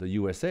the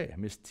USA,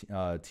 Miss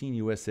Teen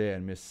USA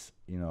and Miss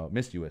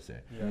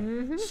USA.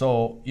 Yeah.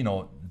 So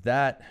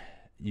that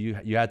you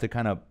had to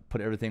kind of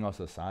put everything else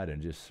aside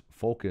and just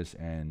focus.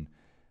 And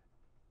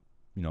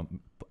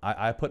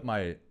I put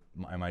my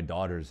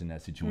daughters in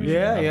that situation.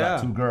 Yeah, I've got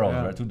yeah. 2 girls,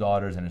 Yeah. right? 2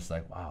 daughters, and it's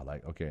like, wow,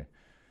 like, okay.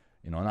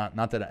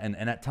 Not that, and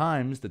at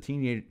times the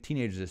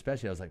teenagers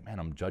especially, I was like, man,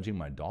 I'm judging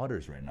my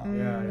daughters right now.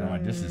 Yeah, I'm yeah.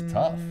 like, this is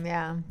tough.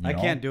 Yeah. I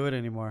can't do it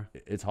anymore.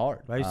 It's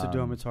hard. I used to do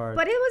them. It's hard.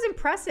 But it was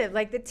impressive.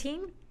 Like the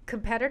teen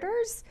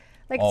competitors,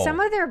 like Oh. some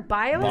of their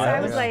bios, I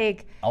was Bios?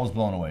 like, I was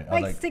blown away. I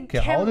was like, okay,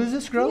 chem- how old is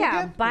this girl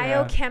Yeah, again?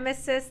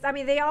 biochemicists. I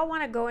mean, they all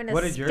want to go into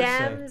What did yours say?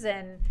 STEMs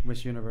and.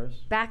 Miss Universe.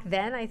 Back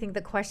then, I think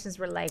the questions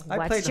were like, I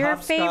 "What's played your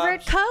hopscotch.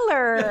 favorite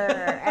color?"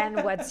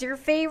 and "What's your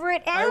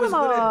favorite I animal?" was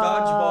good at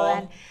dodgeball.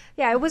 And,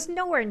 yeah, it was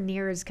nowhere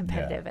near as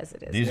competitive as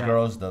it is. These now.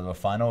 girls, the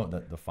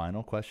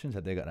final questions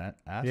that they got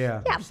asked.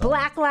 Yeah. Yeah, were some-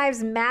 Black Lives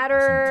some Matter,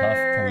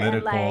 tough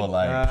and, political,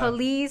 like,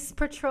 police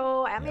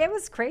patrol. I mean, it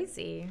was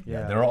crazy.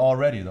 yeah, they're all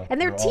ready though. And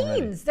they're all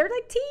ready. teens. They're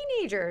like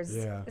teenagers.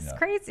 Yeah. It's Yeah.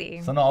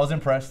 crazy. So no, I was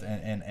impressed,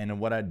 and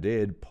what I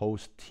did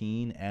post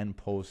teen and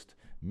post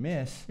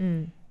Miss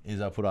is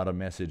I put out a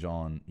message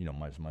on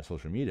my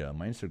social media,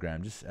 my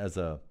Instagram, just as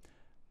a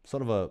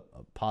sort of a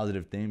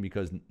positive thing,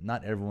 because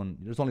not everyone,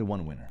 there's only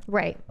one winner,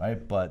 Right.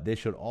 right? But they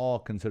should all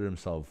consider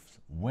themselves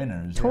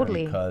winners.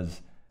 Totally.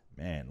 Because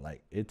man,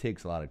 like, it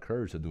takes a lot of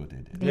courage to do what they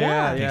did.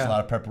 Yeah. It takes a lot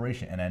of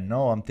preparation, and I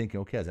know, I'm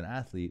thinking, okay, as an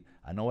athlete,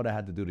 I know what I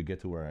had to do to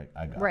get to where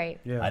I got. Right.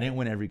 Yeah. I didn't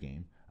win every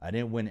game. I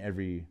didn't win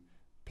every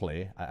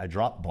play. I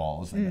dropped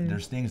balls, and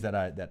there's things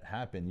that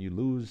happen. You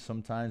lose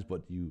sometimes,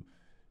 but you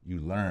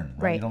learn.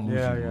 Right. Right. You don't lose,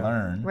 Yeah, you yeah.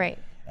 learn. Right.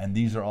 And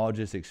these are all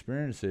just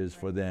experiences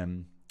for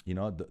them.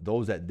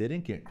 Those that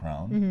didn't get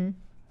crowned,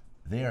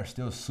 they are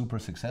still super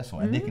successful,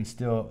 and they can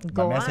still.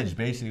 Go my message on.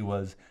 basically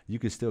was, you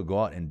could still go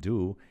out and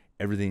do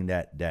everything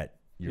that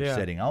you're Yeah.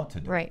 setting out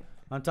to do. Right.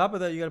 On top of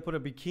that, you got to put a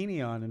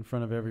bikini on in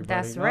front of everybody.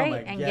 That's Oh right, my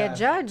and get gosh,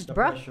 judged, the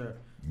bro. pressure.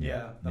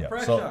 Yeah, the Yeah.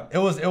 pressure. So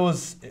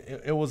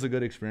it was a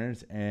good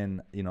experience,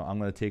 and I'm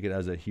gonna take it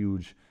as a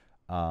huge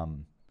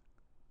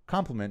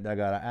compliment that I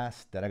got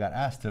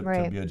asked to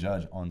Right. be a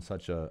judge on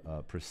such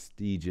a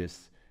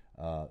prestigious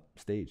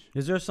stage.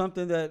 Is there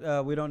something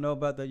that we don't know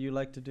about that you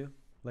like to do?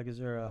 Like, is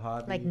there a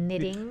hobby? Like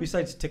knitting?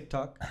 Besides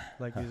TikTok?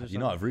 Like, is there You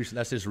know, something-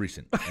 that's just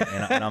recent.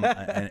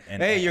 And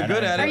Hey, you're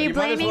good at it. Are you You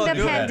might as blaming well the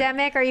do it.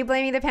 pandemic? Are you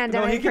blaming the No,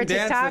 pandemic he for can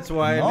dance. TikTok? That's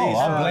why. At No,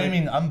 least, I'm I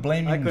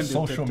blaming couldn't do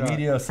social TikTok.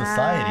 media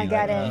society.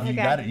 got Like, it.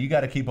 Okay. You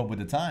got to keep up with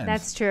the times.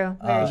 That's true. Is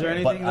there Very true.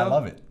 anything, But I though?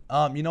 love it.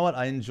 You know what?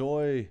 I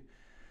enjoy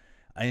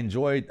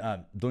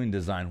doing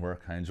design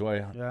work. I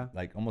enjoy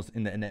like almost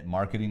in the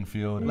marketing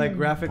field, Like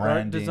graphic art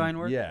branding. design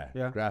work? Yeah,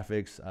 Yeah.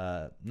 graphics.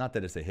 Not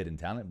that it's a hidden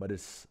talent, but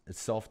it's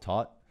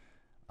self-taught.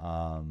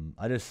 I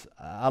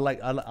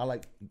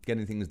like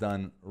getting things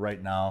done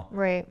right now.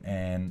 Right.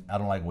 And I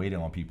don't like waiting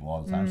on people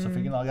all the time. So I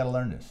figure, I got to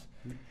learn this.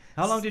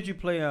 How long did you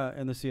play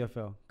in the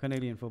CFL,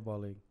 Canadian Football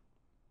League?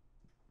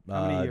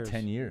 How many years?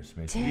 10 years,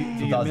 basically. Damn.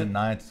 Do you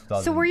 2009 to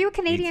 2018. So were you a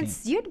Canadian?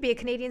 You had to be a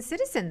Canadian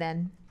citizen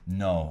then.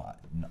 No,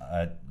 no.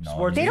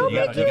 Sports They don't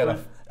make you-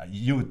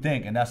 You would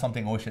think, and that's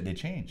something I wish that they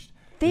changed.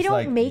 They It's don't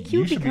like, make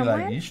you should become be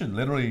like, one? You should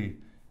literally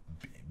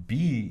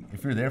be,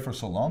 if you're there for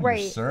so long, Right.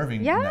 you're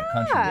serving in that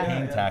country, you're Yeah.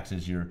 paying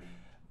taxes, you're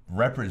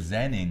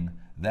representing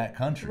that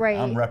country. Right.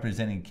 I'm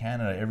representing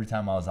Canada every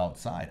time I was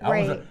outside.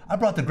 Right. I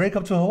brought the Grey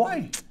Cup to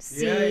Hawaii.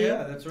 See,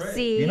 yeah, that's right.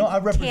 See, You know, I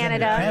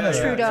represented Canada,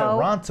 Trudeau,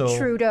 Toronto.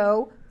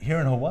 Trudeau. Here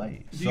in Hawaii.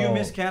 Do you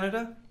miss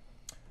Canada?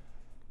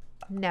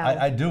 No.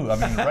 I do. I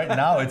mean, right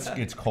now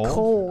it's cold.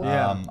 Cold.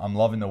 Yeah. I'm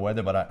loving the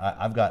weather, but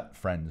I've got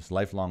friends,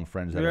 lifelong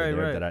friends that are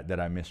there Right. that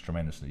I miss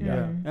tremendously. Yeah.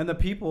 Yeah. And the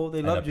people,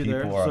 they loved the you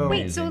there. people are So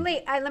amazing.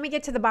 Wait, so let me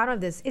get to the bottom of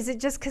this. Is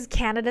it just because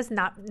Canada's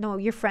not? No,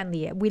 you're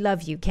friendly. We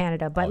love you,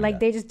 Canada, but Oh, like yeah.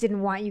 they just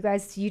didn't want you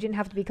guys. You didn't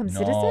have to become No,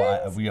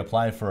 citizens. we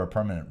applied for a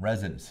permanent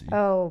residency.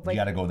 Oh, but- you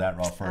got to go that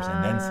route first,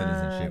 and then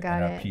citizenship.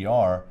 got And our it.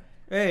 PR.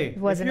 hey,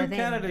 Wasn't if a you're thing.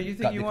 Canada, you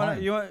think Got you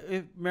want declined.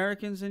 if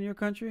Americans in your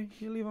country,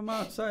 you leave them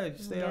outside,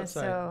 stay Yeah,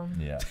 outside. so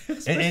Yeah.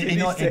 Especially You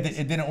know, these days.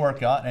 it didn't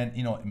work out, and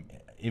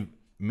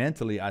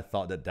mentally, I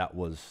thought that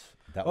was.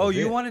 Oh, was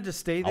you it. wanted to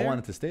stay there? I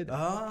wanted to stay there.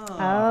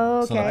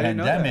 oh, So the okay. didn't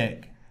know that.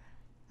 pandemic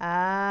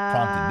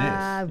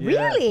prompted this.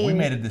 Really? We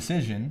made a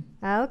decision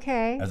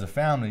Okay. as a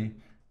family.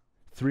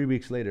 3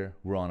 weeks later,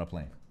 we're on a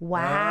plane.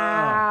 Wow.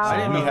 I So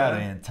didn't we know had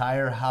that. an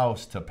entire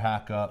house to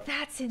pack up,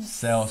 That's insane.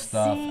 sell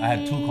stuff. I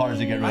had 2 cars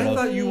to get rid I of.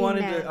 thought you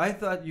wanted Insane. to. I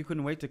thought you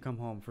couldn't wait to come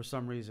home for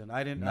some reason.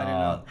 I didn't No,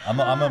 know. I'm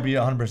gonna be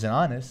 100%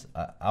 honest.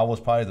 I was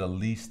probably the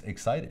least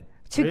excited.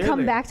 To come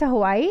Really? back to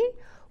Hawaii?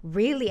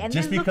 Really? And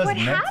Just then look because what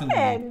mentally,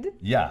 happened.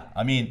 yeah.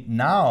 I mean,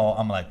 now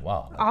I'm like,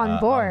 wow, On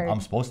board.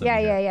 I'm supposed to Yeah,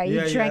 be yeah, here.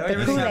 yeah. You drank the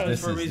everything Kool-Aid.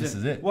 happens for a This reason.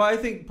 is it. Well, I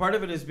think part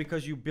of it is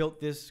because you built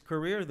this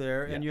career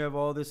there and Yeah. you have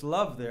all this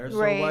love there. So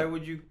Right. why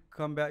would you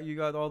come back? You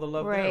got all the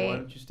love there. Why Right.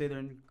 don't you stay there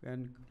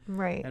and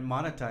Right.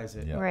 monetize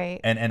it? Yeah. Right.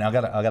 And I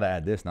gotta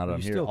add this now that I'm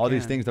You here. still All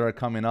these can. things that are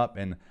coming up,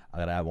 and I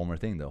gotta add one more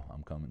thing though.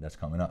 That's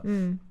coming up.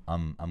 Mm.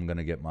 I'm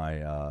gonna get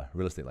my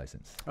real estate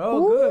license.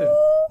 Oh, good.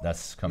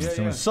 That's coming Yeah,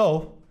 soon. yeah.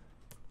 So,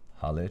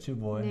 holla at your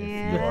boy.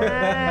 If you are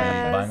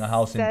Yes, buying a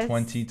house in that's-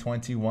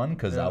 2021,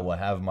 because Yeah. I will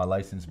have my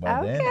license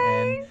by then,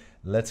 Okay. and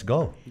let's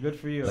go. Good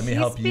for you. Let me He's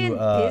help been you. Do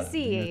your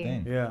busy.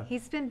 thing. Yeah.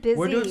 He's been busy.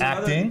 We're doing some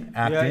Acting,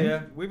 other, acting.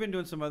 Yeah. We've been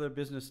doing some other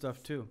business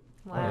stuff too.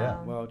 Wow.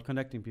 yeah. Well,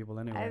 connecting people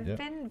anyway. I've Yeah.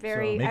 been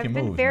very, Making I've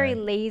been moves, very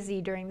man.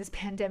 lazy during this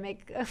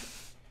pandemic.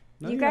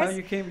 No, you yeah,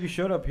 guys, you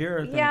showed up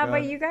here. thank yeah, but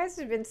God. you guys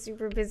have been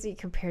super busy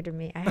compared to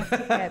me. I have to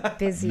get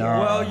busier.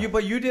 No.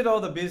 Well, you did all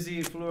the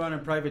busy, flew around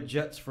in private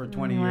jets for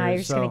 20 Wow, years. you're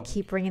just so gonna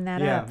keep bringing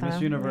that yeah, up. Miss huh?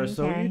 Universe.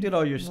 So Okay. you did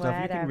all your stuff.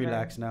 You Whatever. can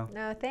relax now.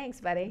 No,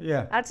 thanks, buddy.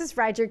 Yeah. I'll just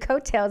ride your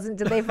coattails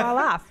until they fall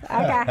off.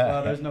 Okay.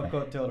 Well, there's no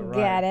coattail to ride.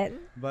 Get it?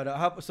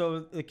 But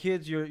so the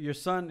kids, your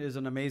son is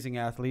an amazing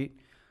athlete.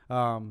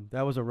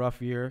 That was a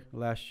rough year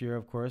last year,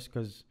 of course,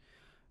 because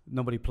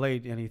nobody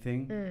played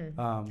anything.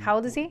 How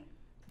old is he?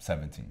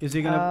 17. Is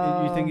he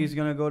gonna? You think Oh. he's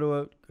gonna go to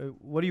a?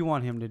 What do you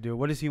want him to do?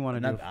 What does he want to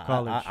do? Not- For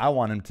college. I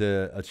want him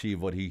to achieve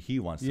what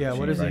he wants to Yeah, achieve.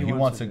 what is it right? he He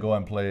wants wants to to do? go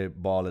and play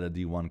ball at a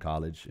D1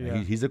 college. Yeah.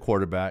 He's a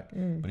quarterback,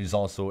 but he's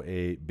also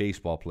a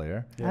baseball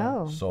player. Yeah.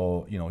 Oh.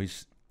 So,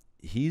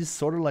 he's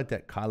sort of like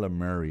that Kyler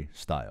Murray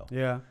style.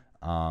 yeah.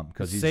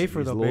 Because he's Safer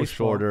a though, little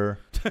baseball. shorter.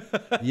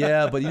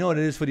 Yeah, but you know what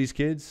it is for these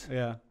kids?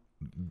 Yeah.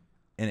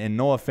 And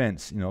no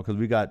offense, because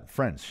we got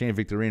friends, Shane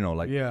Victorino,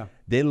 like Yeah.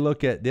 they don't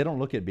look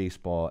at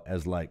baseball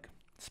as like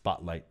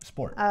spotlight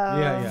sport.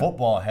 Yeah.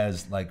 Football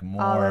has like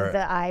more All of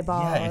the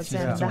eyeballs Yeah, it's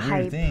just and it's the a weird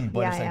hype. thing, but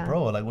Yeah, it's like, yeah.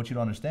 bro, like what you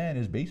don't understand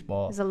is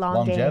baseball It's a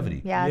long game.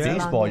 longevity. Yeah, it's a long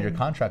Baseball, game. your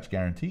contract's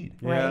guaranteed.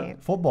 Yeah.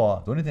 Right.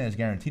 Football, the only thing that's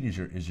guaranteed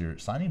is your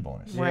signing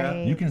bonus. Yeah.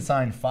 Right. You can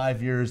sign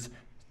 5 years,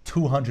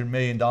 $200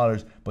 million,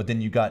 but then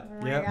you got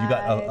Yeah. you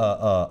got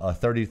a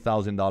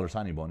 $30,000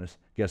 signing bonus.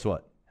 Guess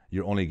what?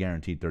 You're only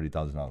guaranteed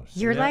 $30,000.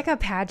 You're Yeah. like a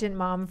pageant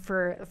mom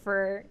for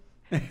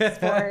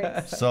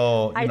Sports.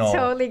 So I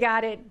totally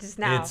got it just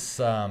now. it's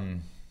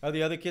Are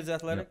the other kids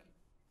athletic?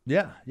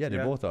 yeah, they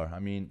Yeah. both are. I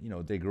mean,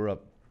 they grew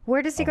up.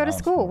 Where does he go to around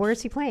school? sports. Where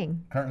is he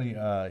playing? Currently,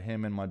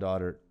 him and my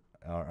daughter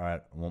are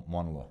at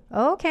Mauna Loa.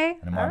 Oh, okay.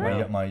 And All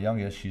right. my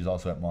youngest, she's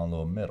also at Mauna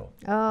Loa Middle.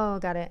 Oh,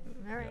 got it.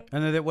 All right.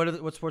 And then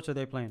what sports are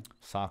they playing?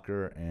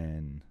 Soccer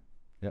and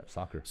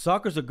soccer.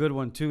 Soccer's a good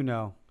one too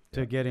now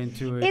to get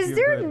into. if Is you're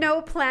there good.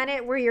 no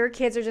planet where your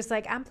kids are just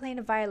like, I'm playing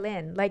a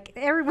violin? Like,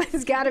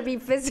 everyone's got to be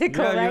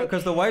physical, Yeah, right?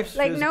 because the wife's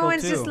Like, no physical,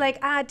 one's too. just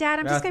like, Dad,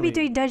 I'm just going to be Athlete.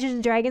 doing Dungeons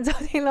and Dragons all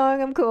day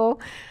long. I'm cool.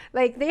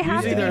 Like, they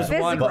have Usually to be there's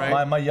physical. one, But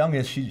right? my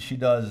youngest, she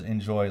does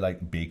enjoy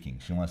like baking.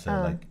 She wants to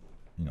like,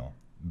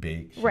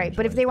 bake. She Right,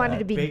 but if enjoys they wanted that.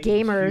 to be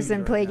Baking's gamers huge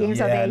and play right now.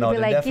 games all Yeah, day, no, you'd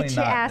be they're like, get definitely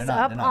your not- ass they're not-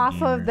 up they're not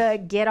off of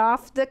gamers. get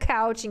off the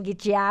couch and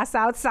get your ass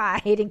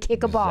outside and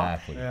kick a ball.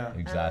 Exactly. Yeah.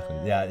 Exactly.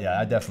 Yeah.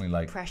 I definitely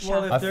like. Pressure.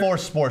 Well, if I they're-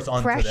 force sports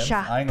onto Pressure,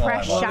 them. I know.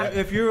 pressure. I Well, love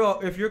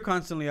it. if you're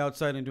constantly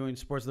outside and doing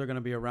sports, they're going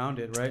to be around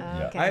it, right?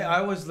 Yeah. Okay. I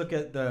always look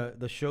at the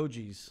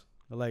Shojis,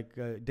 like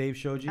Dave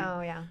Shoji. Oh,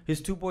 yeah. His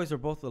two boys are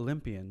both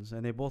Olympians,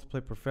 and they both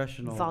play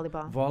professional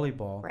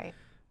Volleyball. Right.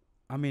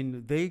 I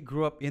mean, they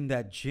grew up in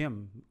that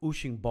gym,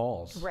 ooshing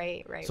balls.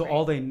 Right. So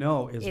all they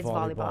know is Is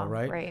volleyball, volleyball,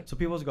 right? right. So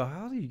people go,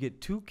 how do you get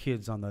two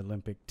kids on the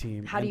Olympic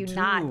team? How do And you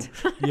not?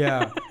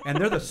 Yeah, and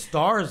they're the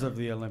stars of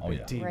the Olympic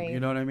yeah. team. Right. You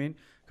know what I mean?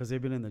 Because they've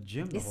been in the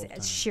gym the It's whole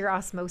time. sheer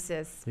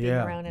osmosis being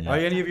Yeah. around it. Are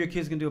any of your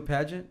kids gonna do a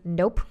pageant?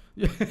 Nope.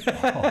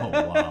 Oh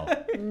wow.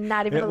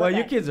 Not even Yeah, a well, little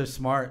your bit. kids are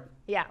smart.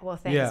 Yeah, well,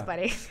 thanks, Yeah.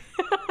 buddy.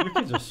 Your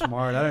kids are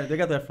smart. They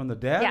got that from the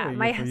dad. Yeah,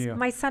 or from you?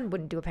 my son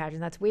wouldn't do a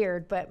pageant. That's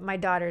weird. But my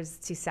daughter's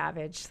too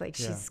savage. Like,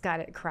 Yeah. she's got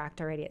it cracked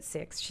already at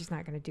 6. She's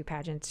not going to do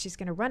pageants. She's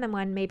going to run in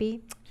one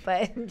maybe,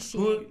 but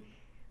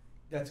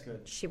That's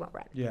good. she won't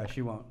run. Yeah,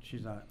 she won't.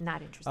 She's not.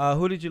 Not interested.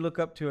 Who did you look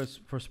up to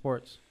for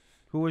sports?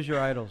 Who was your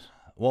idols?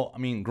 Well, I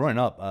mean, growing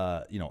up,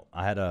 I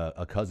had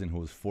a cousin who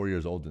was 4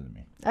 years older than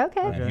me.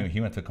 Okay. And he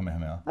went to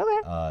Kamehameha.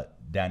 Okay.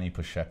 Danny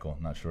Pacheco,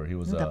 not sure. He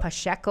was The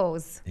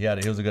Pachecos.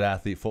 he was a good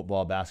athlete,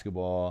 football,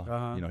 basketball.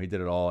 Uh-huh. He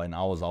did it all, and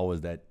I was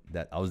always that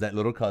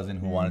little cousin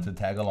who wanted to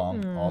tag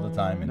along all the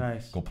time and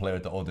Nice. go play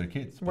with the older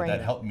kids. But Right.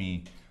 that helped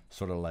me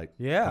sort of like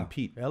Yeah,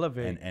 compete,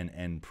 elevate.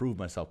 and prove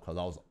myself because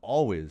I was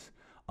always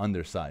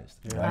undersized.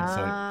 Right?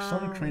 So it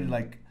sort of created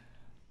like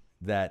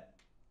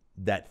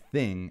that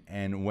thing,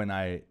 and when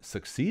I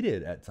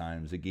succeeded at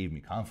times, it gave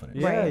me confidence.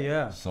 Yeah, Right.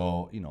 yeah.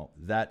 So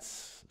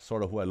that's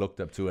sort of who I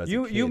looked up to as a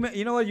kid.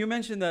 You know what? You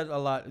mentioned that a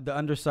lot, the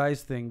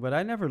undersized thing, but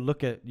I never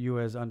look at you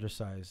as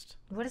undersized.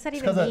 What does that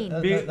It's even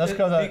 'cause mean? that's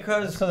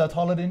because I'm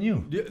taller than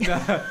you.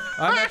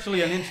 I'm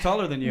actually an inch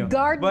taller than you.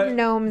 Garden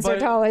gnomes are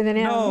taller than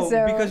him, No,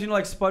 so- because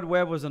like Spud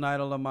Webb was an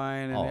idol of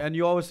mine, and, Oh. and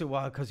you always say,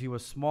 well, because he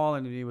was small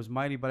and he was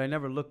mighty, but I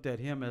never looked at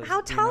him as.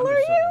 How being tall are you?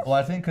 undersized. Well,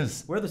 I think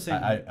because We're the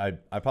same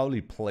I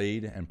probably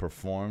played and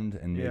performed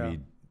and maybe Yeah.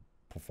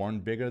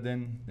 performed bigger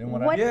than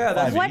what What, I Yeah,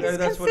 that's- what yeah, is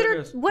that's what it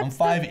considered? is. I'm What's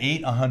the?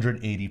 5'8",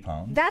 180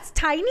 pounds. That's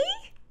tiny.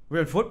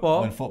 We're in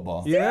football. In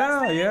football.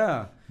 Yeah,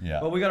 yeah. Yeah.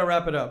 Well, we got to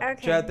wrap it up.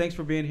 Okay. Chad, thanks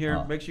for being here.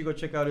 Uh, Make sure you go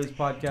check out his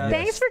podcast.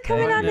 Thanks for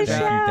coming Thank on you, the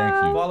thank show. you, thank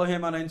you. Follow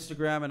him on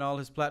Instagram and all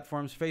his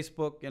platforms,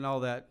 Facebook and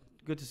all that.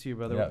 Good to see you,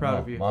 brother. We're proud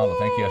of you. Mahalo.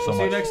 Thank you guys so See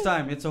you much. next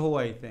time. It's a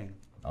Hawaii thing.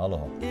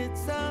 Aloha.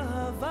 It's a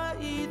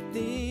Hawaii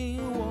thing.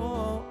 Whoa.